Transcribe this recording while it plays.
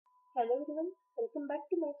Hello everyone, welcome back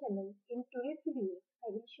to my channel. In today's video,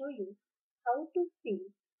 I will show you how to fill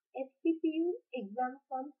SPPU exam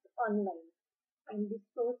forms online and this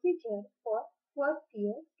procedure for first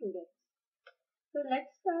year students. So let's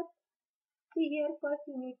start. See here first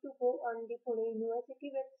you need to go on the Pune University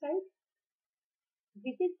website.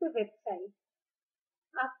 Visit the website.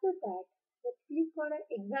 After that, let's click on an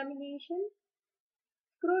examination.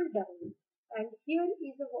 Scroll down and here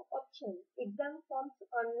is the option exam forms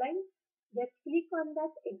online. Just click on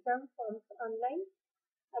that exam forms online.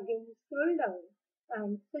 Again scroll down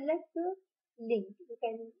and select the link. You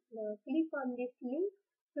can click on this link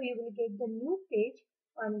so you will get the new page.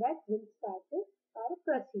 On that will start our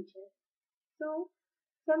procedure. So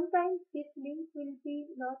sometimes this link will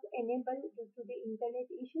be not enabled due to the internet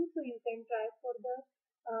issue, so you can try for the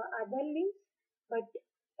other links, but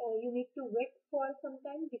you need to wait for some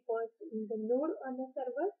time because in the load on the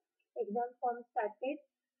server exam form started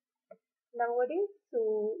nowadays,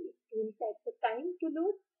 so it will take the time to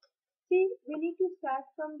load. See, we need to start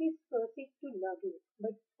from this proceed to login,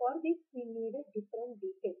 but for this we need a different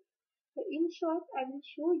detail. So in short, I will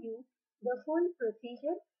show you the whole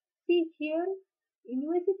procedure. See here,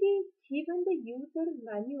 university is given the user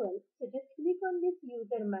manual. So just click on this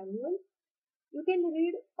user manual. You can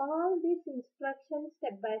read all these instructions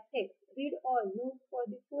step by step. Read all. Note for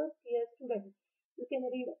the first year student. You can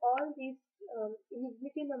read all these.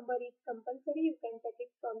 Eligibility number is compulsory. You can take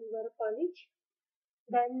it from your college.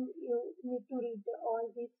 Then you need to read all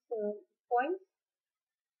these points.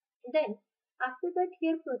 Then after that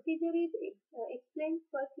here procedure is explained.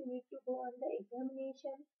 First you need to go on the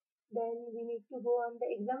examination. Then we need to go on the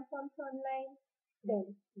exam forms online.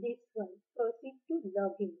 Then this one proceed to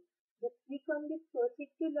login. Just click on this proceed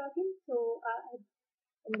to login. So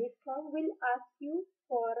and this form will ask you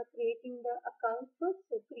for creating the account first.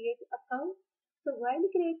 So create account. So while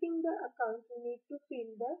creating the account, you need to fill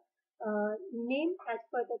the name as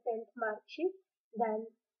per the 10th mark sheet. Then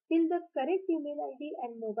fill the correct email ID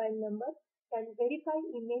and mobile number. Then verify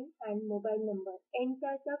email and mobile number.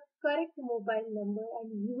 Enter the correct mobile number and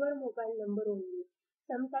your mobile number only.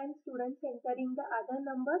 Sometimes students entering the other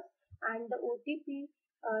numbers and the OTP,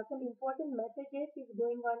 some important messages is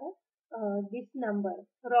going on this number,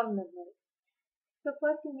 wrong number. So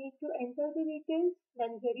first you need to enter the details,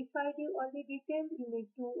 then verify all the details. You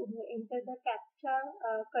need to enter the CAPTCHA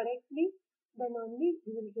correctly, then only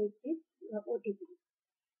you will get this OTP.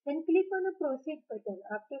 Then click on the proceed button.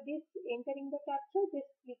 After this entering the CAPTCHA, just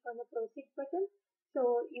click on the proceed button.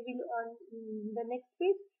 So you will on the next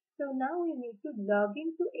page. So now you need to log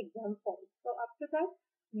into exam form. So after that,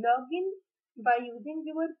 log in by using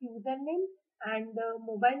your username and the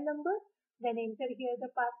mobile number. Then enter here the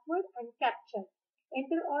password and CAPTCHA.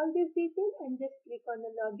 Enter all these details and just click on the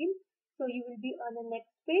login. So you will be on the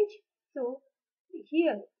next page. So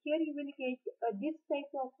here you will get this type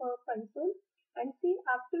of console, and see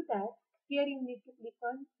after that here you need to click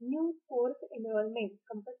on new course enrollment.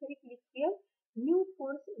 Compulsory click here new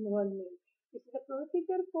course enrollment. This is the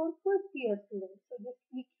procedure for first year students. So just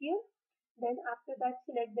click here. Then after that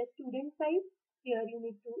select the student type. Here you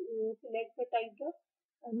need to select the type of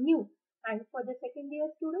new, and for the second year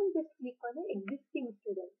student just click on the existing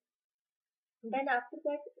student. Then after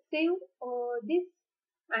that save this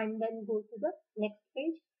and then go to the next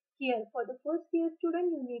page. Here for the first year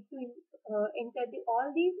student you need to enter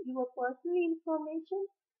all these your personal information.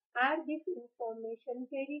 Add this information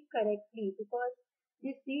very correctly because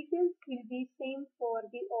these details will be same for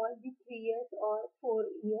the all the 3 years or 4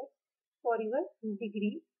 years for your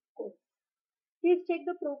degree course. Please check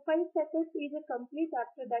the profile status is complete.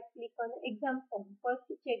 After that, click on exam form. First,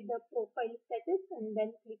 check the profile status and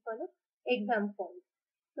then click on exam form.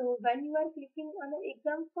 So, when you are clicking on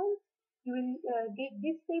exam form, you will get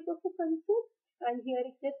this type of a console, and here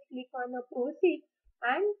just click on proceed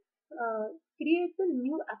and create a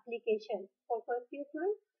new application. For first year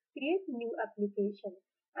students, create new application,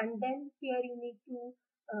 and then here you need to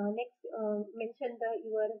next mention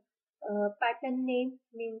your pattern name.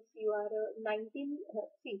 Means you are 19.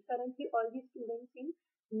 See, currently all the students in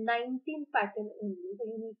 19 pattern only. So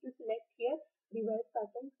you need to select here reverse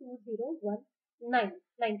pattern 2019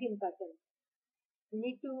 19 pattern. You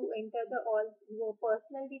need to enter the all your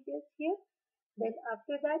personal details here. Then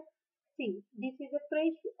after that, see, this is a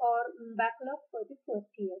fresh or backlog for the first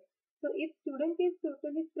year. So if student is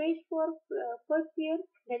totally fresh for first year,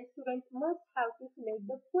 then student must have to select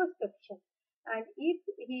the first option. And if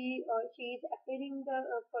he or she is appearing the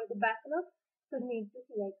for the backlog, so need to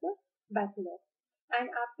select the backlog. And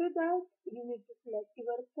after that, you need to select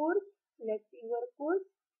your course,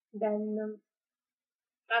 then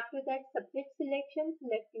After that, subject selection,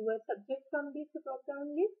 select your subject from this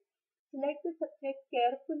drop-down list. Select the subject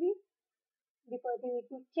carefully because you need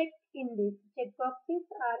to check in this. Check boxes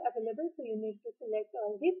are available, so you need to select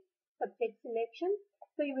all this subject selection.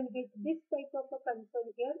 So you will get this type of a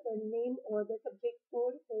console here, the name or the subject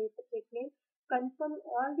code, the subject name. Confirm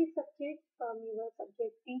all the subjects from your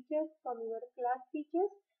subject teachers, from your class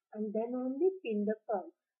teachers, and then only fill the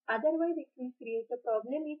form. Otherwise, it will create a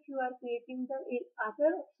problem if you are creating the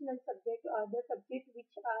other optional subject or the subject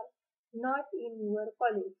which are not in your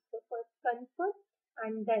college. So first confirm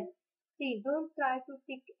and then see, don't try to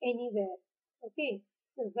tick anywhere. Okay.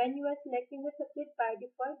 So when you are selecting a subject by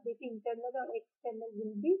default, this internal or external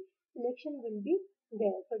will be selection will be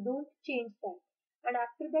there. So don't change that. And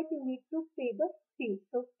after that, you need to pay the fee.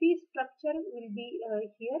 So fee structure will be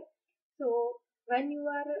here. So when you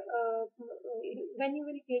are when you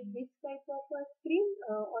will get this type of a screen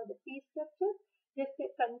or the fee structure, just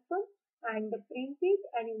confirm and print it,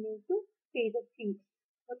 and you need to pay the fees.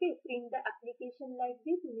 Okay, print the application like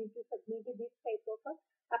this. You need to submit this type of a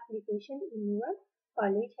application in your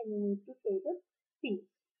college, and you need to pay the fees.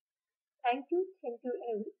 Thank you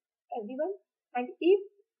everyone. And if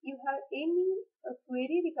you have any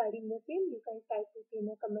query regarding the same, you can type it in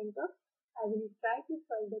a comment box. I will try to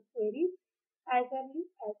solve the queries as early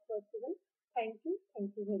as possible. Thank you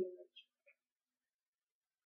very much.